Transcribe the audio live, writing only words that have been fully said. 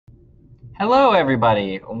Hello,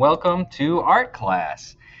 everybody. Welcome to art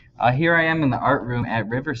class. Here I am in the art room at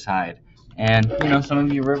Riverside, and some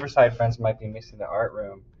of you Riverside friends might be missing the art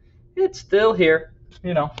room. It's still here.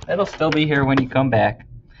 It'll still be here when you come back.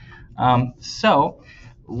 So,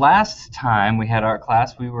 last time we had art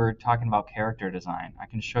class, we were talking about character design. I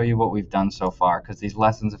can show you what we've done so far because these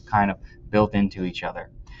lessons have kind of built into each other.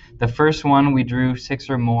 The first one, we drew 6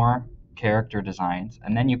 or more character designs,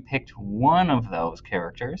 and then you picked one of those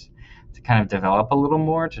characters to kind of develop a little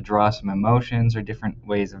more, to draw some emotions or different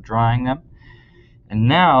ways of drawing them. And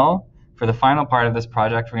now, for the final part of this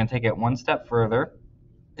project, we're going to take it one step further,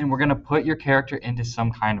 and we're going to put your character into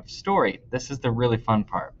some kind of story. This is the really fun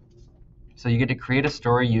part. So you get to create a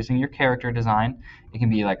story using your character design. It can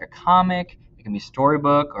be like a comic, it can be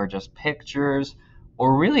storybook, or just pictures,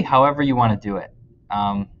 or really however you want to do it.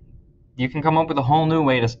 You can come up with a whole new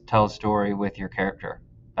way to tell a story with your character.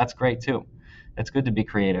 That's great too. It's good to be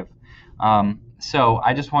creative. So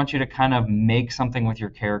I just want you to kind of make something with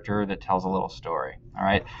your character that tells a little story. All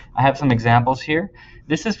right. I have some examples here.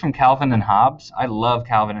 This is from Calvin and Hobbes. I love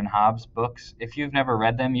Calvin and Hobbes books. If you've never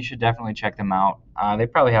read them, you should definitely check them out. They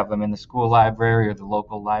probably have them in the school library or the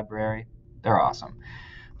local library. They're awesome.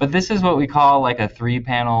 But this is what we call like a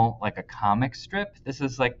 3-panel, like a comic strip. This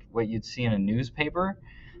is like what you'd see in a newspaper.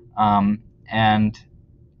 And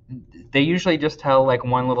they usually just tell like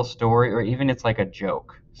one little story, or even it's like a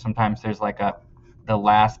joke. Sometimes there's like the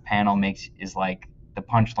last panel is like the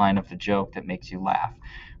punchline of the joke that makes you laugh,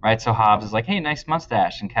 right? So Hobbes is like, hey, nice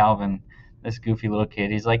mustache. And Calvin, this goofy little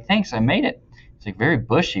kid, he's like, thanks, I made it. It's like, very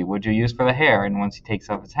bushy. What'd you use for the hair? And once he takes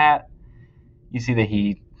off his hat, you see that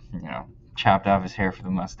he, chopped off his hair for the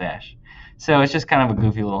mustache. So it's just kind of a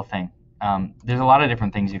goofy little thing. There's a lot of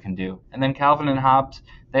different things you can do. And then Calvin and Hobbes,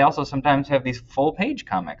 they also sometimes have these full-page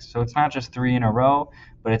comics. So it's not just 3 in a row,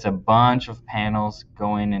 but it's a bunch of panels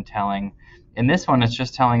going and telling. In this one, it's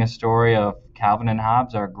just telling a story of Calvin and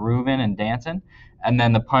Hobbes are grooving and dancing. And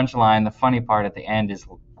then the punchline, the funny part at the end is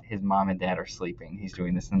his mom and dad are sleeping. He's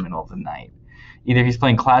doing this in the middle of the night. Either he's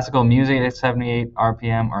playing classical music at 78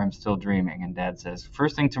 RPM or I'm still dreaming. And dad says,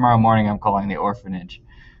 first thing tomorrow morning, I'm calling the orphanage.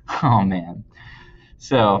 Oh, man.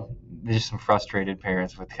 So there's some frustrated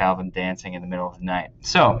parents with Calvin dancing in the middle of the night.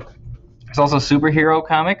 So there's also superhero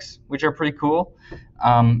comics, which are pretty cool.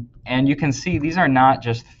 And you can see these are not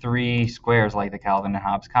just 3 squares like the Calvin and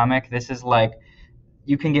Hobbes comic. This is like,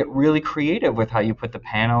 you can get really creative with how you put the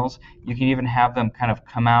panels. You can even have them kind of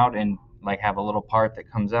come out and like have a little part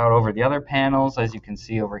that comes out over the other panels. As you can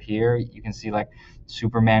see over here, you can see like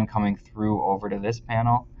Superman coming through over to this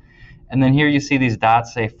panel. And then here you see these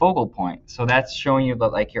dots say focal point. So that's showing you that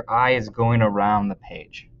like your eye is going around the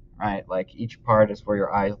page, right? Like each part is where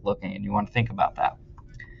your eye is looking, and you want to think about that.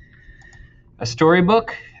 A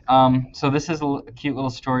storybook. So this is a cute little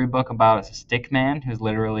storybook about a stick man who's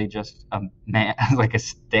literally just a man, like a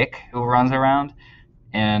stick who runs around.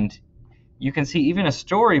 And you can see even a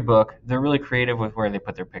storybook, they're really creative with where they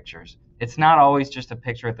put their pictures. It's not always just a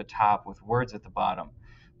picture at the top with words at the bottom.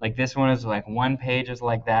 Like this one is like one page is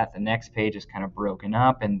like that. The next page is kind of broken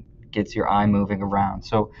up and gets your eye moving around.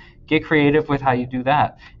 So get creative with how you do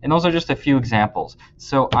that. And those are just a few examples.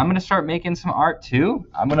 So I'm going to start making some art too.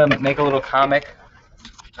 I'm going to make a little comic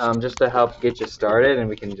just to help get you started, and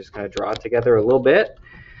we can just kind of draw together a little bit.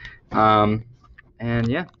 And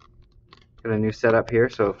yeah, got a new setup here,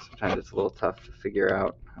 so sometimes it's a little tough to figure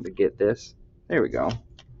out how to get this. There we go.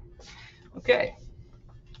 Okay.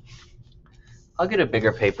 I'll get a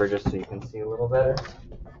bigger paper just so you can see a little better.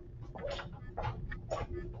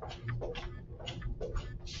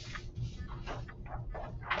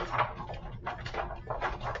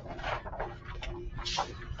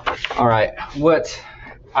 All right, what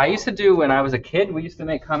I used to do when I was a kid, we used to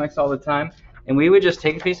make comics all the time, and we would just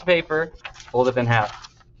take a piece of paper, fold it in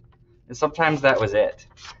half. And sometimes that was it.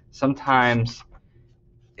 Sometimes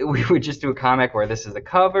we would just do a comic where this is the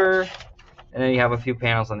cover, and then you have a few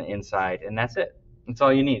panels on the inside, and that's it. That's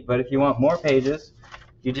all you need. But if you want more pages,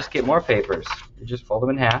 you just get more papers. You just fold them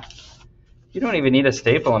in half. You don't even need to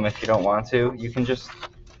staple them if you don't want to. You can just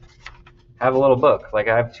have a little book. Like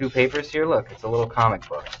I have 2 papers here. Look, it's a little comic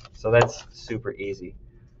book. So that's super easy.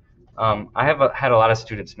 I have had a lot of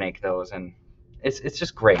students make those, and it's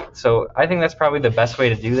just great. So I think that's probably the best way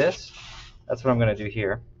to do this. That's what I'm going to do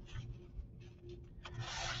here.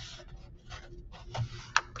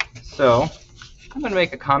 So I'm going to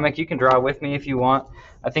make a comic. You can draw with me if you want.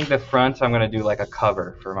 I think the front I'm going to do like a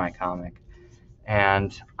cover for my comic.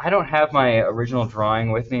 And I don't have my original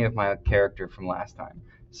drawing with me of my character from last time.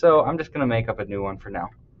 So I'm just going to make up a new one for now.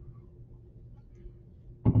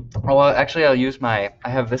 Well, actually, I'll use I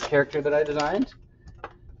have this character that I designed.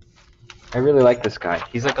 I really like this guy.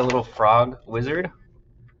 He's like a little frog wizard.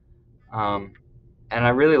 And I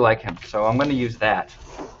really like him, so I'm going to use that.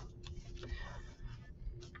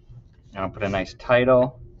 And I'll put a nice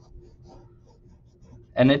title.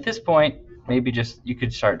 And at this point, maybe just you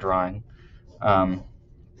could start drawing. I'll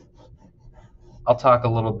talk a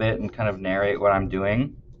little bit and kind of narrate what I'm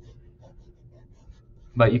doing.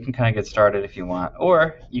 But you can kind of get started if you want.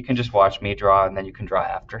 Or you can just watch me draw and then you can draw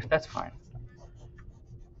after. That's fine.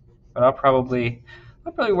 But I'll probably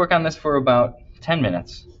work on this for about 10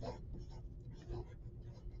 minutes.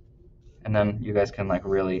 And then you guys can like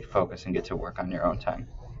really focus and get to work on your own time.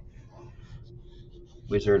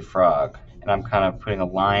 Wizard frog. And I'm kind of putting a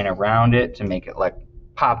line around it to make it like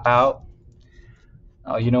pop out.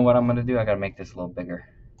 Oh, you know what I'm going to do? I got to make this a little bigger.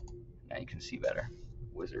 Now you can see better.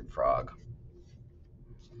 Wizard frog.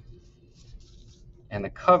 And the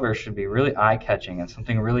cover should be really eye-catching and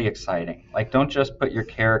something really exciting. Like, don't just put your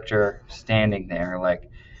character standing there. Like,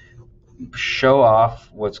 show off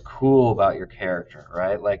what's cool about your character,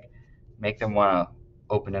 right? Like, make them want to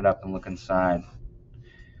open it up and look inside.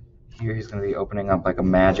 Here he's going to be opening up like a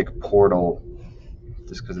magic portal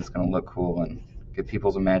just because it's going to look cool and get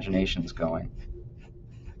people's imaginations going.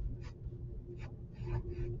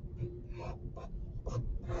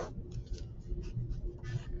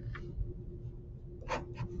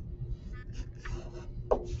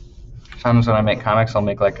 Sometimes when I make comics, I'll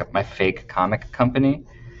make like my fake comic company,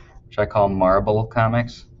 which I call Marvel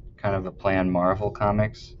Comics, kind of a play on Marvel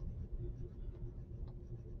Comics.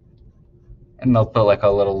 And they'll put like a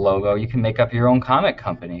little logo. You can make up your own comic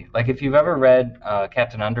company. Like if you've ever read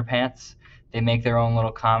Captain Underpants, they make their own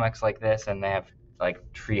little comics like this, and they have like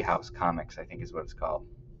Treehouse Comics, I think is what it's called.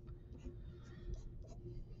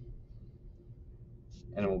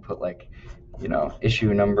 And we'll put like, you know,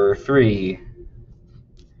 issue number 3,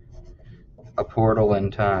 A Portal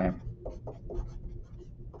in Time.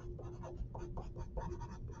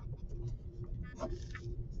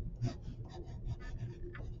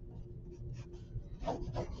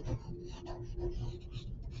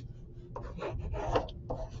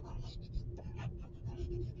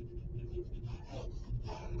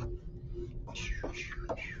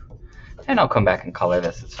 And I'll come back and color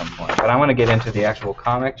this at some point. But I want to get into the actual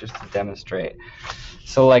comic just to demonstrate.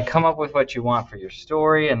 So like come up with what you want for your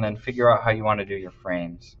story and then figure out how you want to do your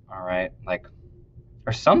frames. All right? Like,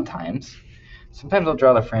 or sometimes I'll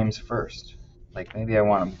draw the frames first. Like maybe I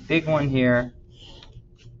want a big one here.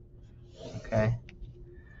 Okay.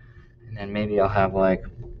 And then maybe I'll have like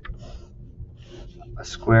a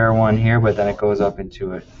square one here, but then it goes up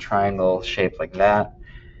into a triangle shape like that.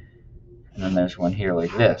 And then there's one here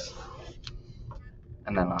like this.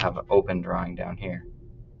 And then I'll have an open drawing down here.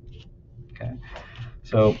 Okay.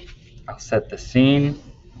 So I'll set the scene,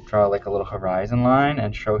 draw like a little horizon line,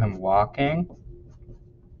 and show him walking.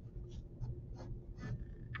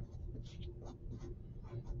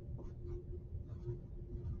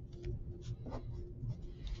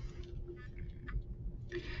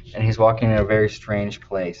 And he's walking in a very strange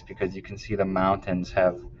place because you can see the mountains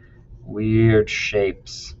have weird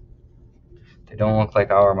shapes. They don't look like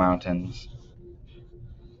our mountains.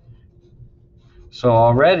 So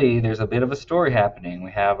already there's a bit of a story happening.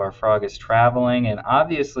 We have our frog is traveling, and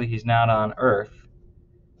obviously he's not on Earth.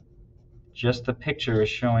 Just the picture is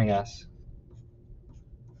showing us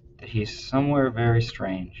that he's somewhere very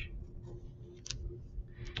strange.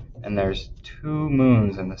 And there's 2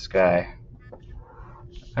 moons in the sky.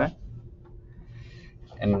 Okay?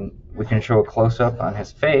 And we can show a close-up on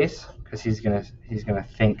his face because he's gonna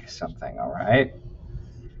think something, all right?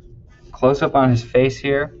 Close-up on his face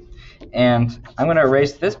here. And I'm going to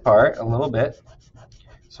erase this part a little bit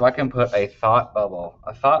so I can put a thought bubble.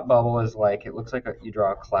 A thought bubble is like, it looks like you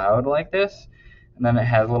draw a cloud like this, and then it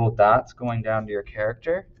has little dots going down to your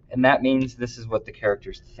character. And that means this is what the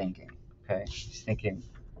character's thinking. Okay? He's thinking,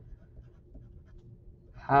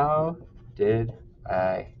 how did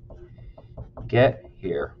I get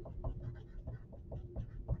here?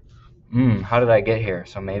 How did I get here?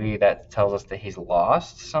 So maybe that tells us that he's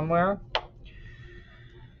lost somewhere.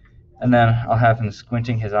 And then I'll have him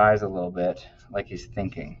squinting his eyes a little bit, like he's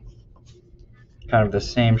thinking. Kind of the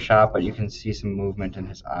same shot, but you can see some movement in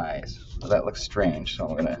his eyes. So that looks strange, so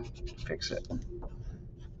I'm going to fix it.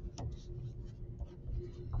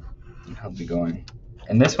 And he'll be going.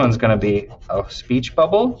 And this one's going to be a speech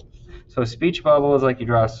bubble. So a speech bubble is like you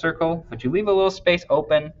draw a circle, but you leave a little space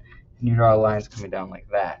open, and you draw lines coming down like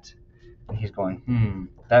that. And he's going,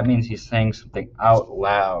 That means he's saying something out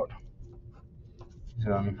loud.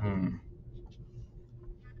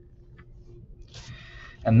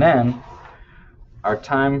 And then our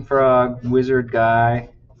time frog wizard guy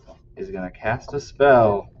is going to cast a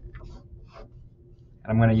spell.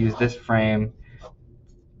 And I'm going to use this frame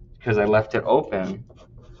because I left it open.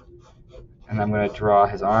 And I'm going to draw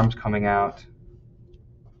his arms coming out.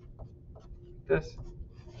 Like this.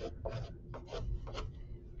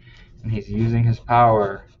 And he's using his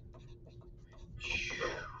power.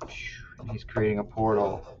 And he's creating a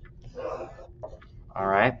portal.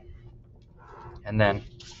 Alright? And then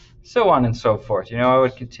so on and so forth. I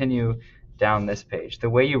would continue down this page. The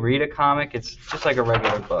way you read a comic, it's just like a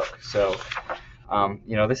regular book. So,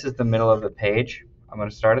 this is the middle of the page. I'm going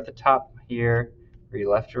to start at the top here, read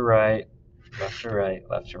left to right, left to right,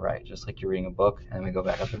 left to right, just like you're reading a book. And then we go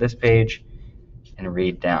back up to this page and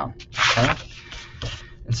read down. Okay?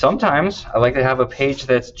 And sometimes I like to have a page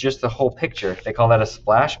that's just the whole picture. They call that a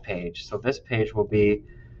splash page. So this page will be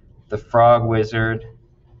the frog wizard,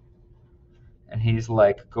 and he's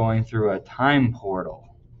like going through a time portal.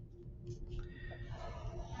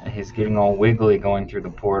 And he's getting all wiggly going through the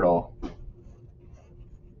portal.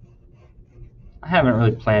 I haven't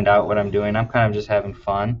really planned out what I'm doing. I'm kind of just having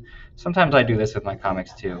fun. Sometimes I do this with my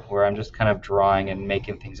comics too, where I'm just kind of drawing and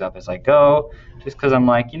making things up as I go, just because I'm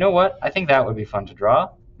like, you know what? I think that would be fun to draw.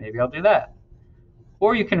 Maybe I'll do that.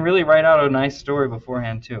 Or you can really write out a nice story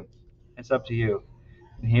beforehand too. It's up to you.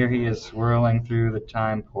 And here he is swirling through the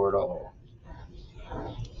time portal.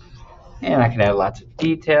 And I can add lots of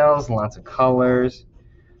details, lots of colors.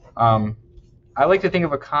 I like to think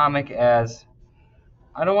of a comic as,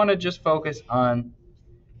 I don't want to just focus on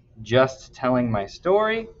just telling my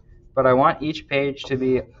story, but I want each page to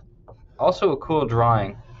be also a cool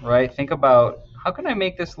drawing, right? Think about, how can I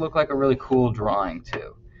make this look like a really cool drawing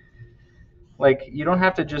too? Like, you don't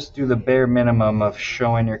have to just do the bare minimum of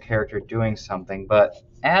showing your character doing something, but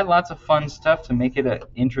add lots of fun stuff to make it an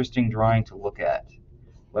interesting drawing to look at.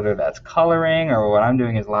 Whether that's coloring or what I'm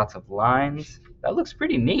doing is lots of lines. That looks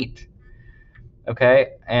pretty neat.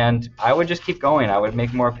 Okay, and I would just keep going. I would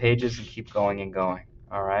make more pages and keep going and going.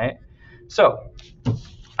 All right. So,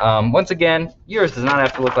 once again, yours does not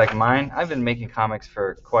have to look like mine. I've been making comics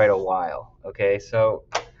for quite a while. Okay, so,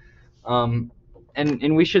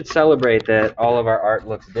 and we should celebrate that all of our art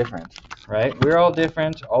looks different, right? We're all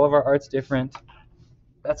different. All of our art's different.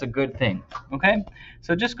 That's a good thing. Okay,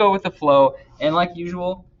 so just go with the flow, and like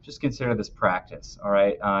usual, just consider this practice. All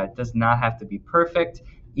right, it does not have to be perfect.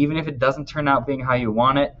 Even if it doesn't turn out being how you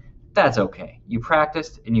want it, that's okay. You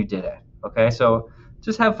practiced and you did it. Okay, so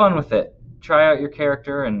just have fun with it. Try out your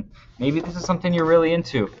character, and maybe this is something you're really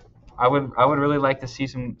into. I would really like to see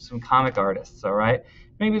some comic artists. All right,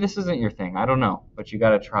 maybe this isn't your thing. I don't know, but you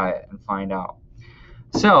got to try it and find out.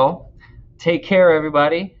 So take care,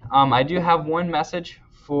 everybody. I do have one message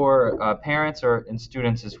for parents and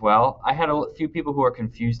students as well. I had a few people who are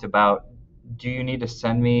confused about, do you need to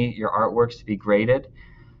send me your artworks to be graded?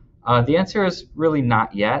 The answer is really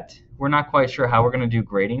not yet. We're not quite sure how we're going to do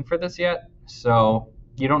grading for this yet, so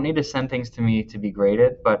you don't need to send things to me to be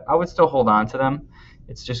graded, but I would still hold on to them.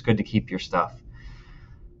 It's just good to keep your stuff.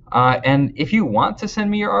 And if you want to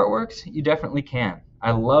send me your artworks, you definitely can.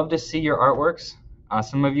 I love to see your artworks.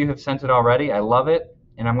 Some of you have sent it already. I love it,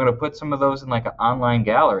 and I'm going to put some of those in like an online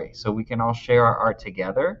gallery so we can all share our art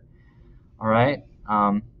together. All right?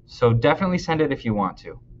 So definitely send it if you want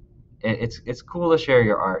to. It's cool to share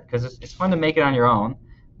your art because it's fun to make it on your own,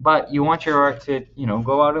 but you want your art to,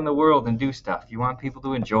 go out in the world and do stuff. You want people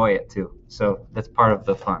to enjoy it too. So that's part of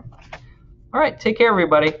the fun. All right, take care,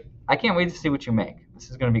 everybody. I can't wait to see what you make. This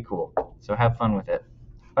is going to be cool. So have fun with it.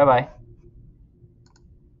 Bye-bye.